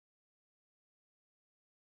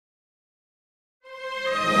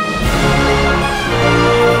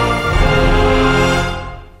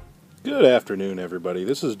Good afternoon, everybody.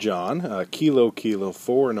 This is John, Kilo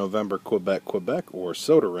 4, November, Quebec, or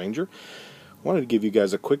Soda Ranger. Wanted to give you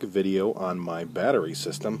guys a quick video on my battery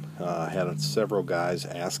system. I had several guys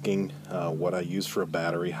asking what I use for a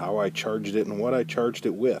battery, how I charged it, and what I charged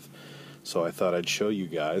it with. So I thought I'd show you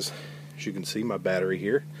guys. As you can see, my battery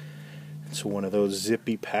here. It's one of those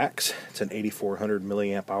zippy packs. It's an 8400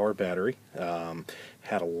 milliamp hour battery.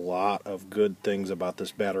 Had a lot of good things about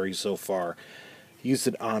this battery so far. Used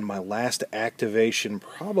it on my last activation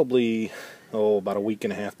probably about a week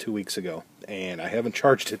and a half, 2 weeks ago, and I haven't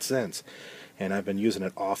charged it since. And I've been using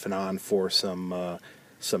it off and on for some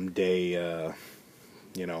day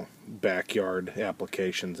backyard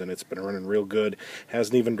applications, and it's been running real good.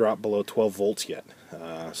 Hasn't even dropped below 12 volts yet.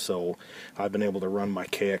 So I've been able to run my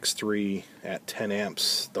KX3 at 10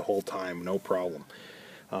 amps the whole time, no problem.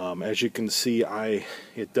 As you can see,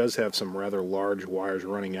 it does have some rather large wires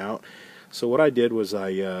running out. So what I did was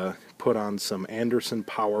I put on some Anderson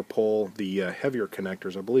power pole, the heavier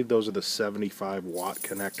connectors. I believe those are the 75 watt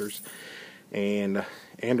connectors. And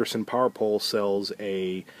Anderson power pole sells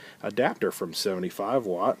a adapter from 75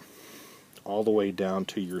 watt all the way down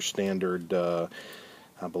to your standard, I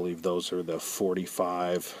believe those are the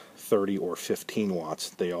 45, 30, or 15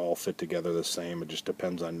 watts. They all fit together the same. It just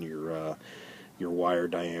depends on your wire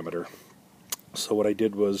diameter. So what I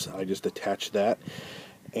did was I just attached that.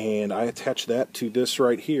 And I attach that to this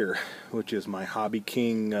right here, which is my Hobby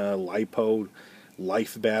King LifePo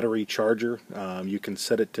Life battery charger. You can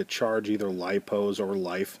set it to charge either LifePos or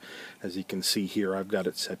Life. As you can see here, I've got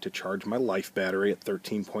it set to charge my Life battery at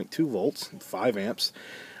 13.2 volts, 5 amps.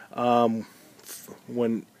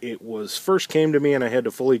 When it first came to me and I had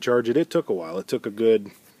to fully charge it, it took a while. It took a good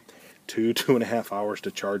 2.5 hours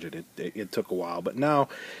to charge it. It took a while, but now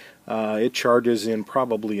it charges in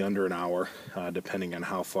probably under an hour, depending on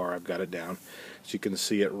how far I've got it down. As you can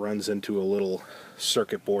see, it runs into a little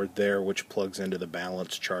circuit board there, which plugs into the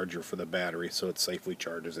balance charger for the battery, so it safely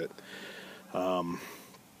charges it.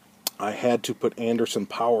 I had to put Anderson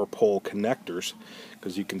power pole connectors,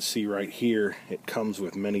 because you can see right here, it comes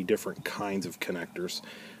with many different kinds of connectors.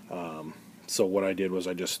 So what I did was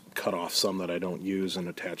I just cut off some that I don't use and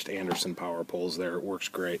attached Anderson power poles there. It works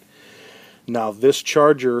great. Now this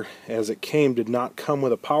charger, as it came, did not come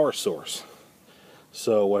with a power source.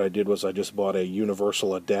 So what I did was I just bought a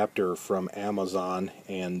universal adapter from Amazon,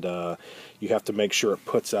 and you have to make sure it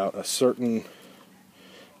puts out a certain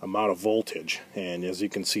amount of voltage. And as you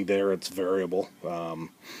can see there, it's variable.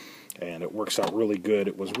 And it works out really good.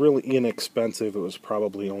 It was really inexpensive. It was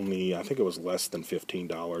probably only, I think it was less than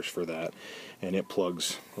 $15 for that. And it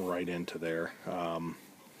plugs right into there.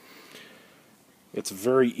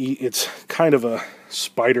 It's kind of a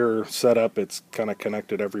spider setup. It's kind of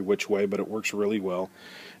connected every which way, but it works really well.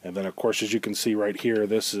 And then, of course, as you can see right here,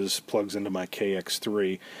 this plugs into my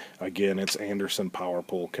KX3. Again, it's Anderson power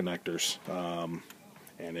pole connectors,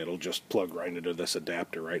 and it'll just plug right into this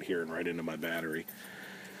adapter right here and right into my battery.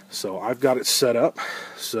 So I've got it set up.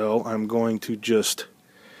 So I'm going to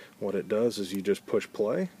what it does is you just push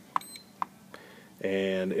play,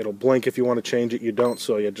 and it'll blink if you want to change it. You don't,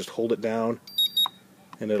 so you just hold it down,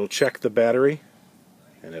 and it'll check the battery,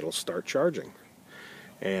 and it'll start charging.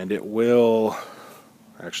 And it will,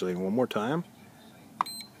 actually one more time,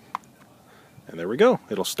 and there we go.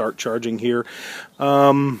 It'll start charging here.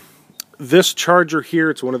 This charger here,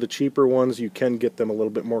 it's one of the cheaper ones. You can get them a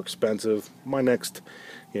little bit more expensive. My next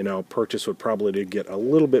purchase would probably get a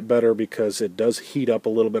little bit better, because it does heat up a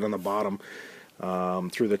little bit on the bottom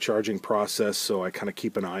through the charging process, so I kind of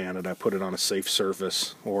keep an eye on it. I put it on a safe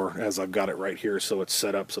surface, or as I've got it right here, so it's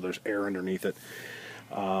set up so there's air underneath it.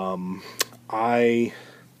 From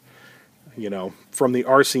the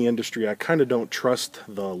RC industry, I kind of don't trust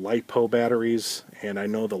the LifePo batteries, and I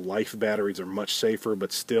know the Life batteries are much safer,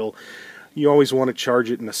 but still, you always want to charge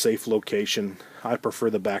it in a safe location. I prefer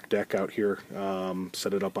the back deck out here.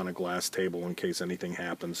 Set it up on a glass table in case anything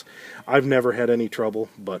happens. I've never had any trouble,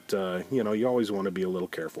 but you always want to be a little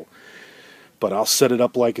careful. But I'll set it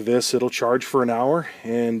up like this. It'll charge for an hour,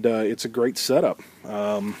 and it's a great setup.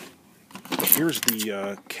 Here's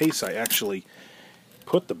the case I actually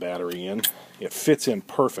put the battery in. It fits in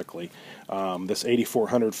perfectly. This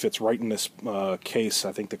 8400 fits right in this case.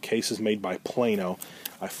 I think the case is made by Plano.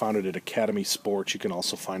 I found it at Academy Sports. You can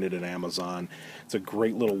also find it at Amazon. It's a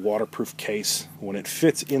great little waterproof case. When it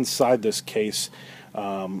fits inside this case,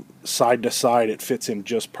 side to side, it fits in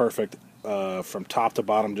just perfect. From top to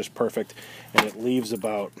bottom, just perfect. And it leaves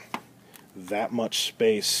about that much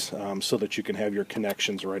space so that you can have your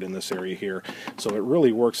connections right in this area here. So it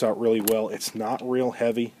really works out really well. It's not real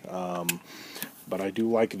heavy. but I do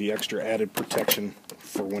like the extra added protection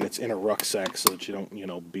for when it's in a rucksack so that you don't, you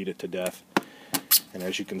know, beat it to death. And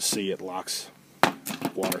as you can see, it locks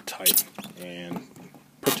watertight and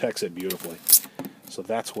protects it beautifully. So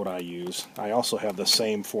that's what I use. I also have the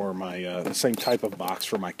same for my the same type of box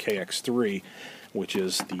for my KX3, which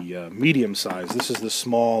is the medium size. This is the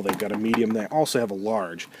small. They've got a medium. They also have a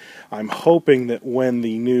large. I'm hoping that when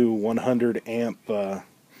the new 100 amp, the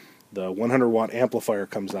 100 watt amplifier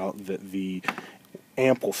comes out, that the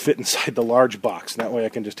amp will fit inside the large box. And that way I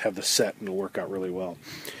can just have the set and it'll work out really well.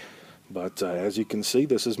 But as you can see,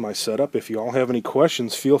 this is my setup. If you all have any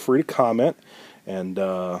questions, feel free to comment and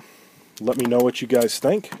let me know what you guys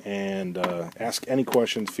think, and ask any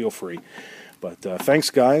questions, feel free. But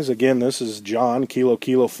thanks, guys. Again, this is John,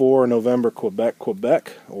 Kilo 4, November,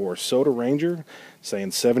 Quebec, or Soda Ranger,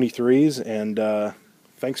 saying 73s, and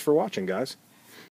thanks for watching, guys.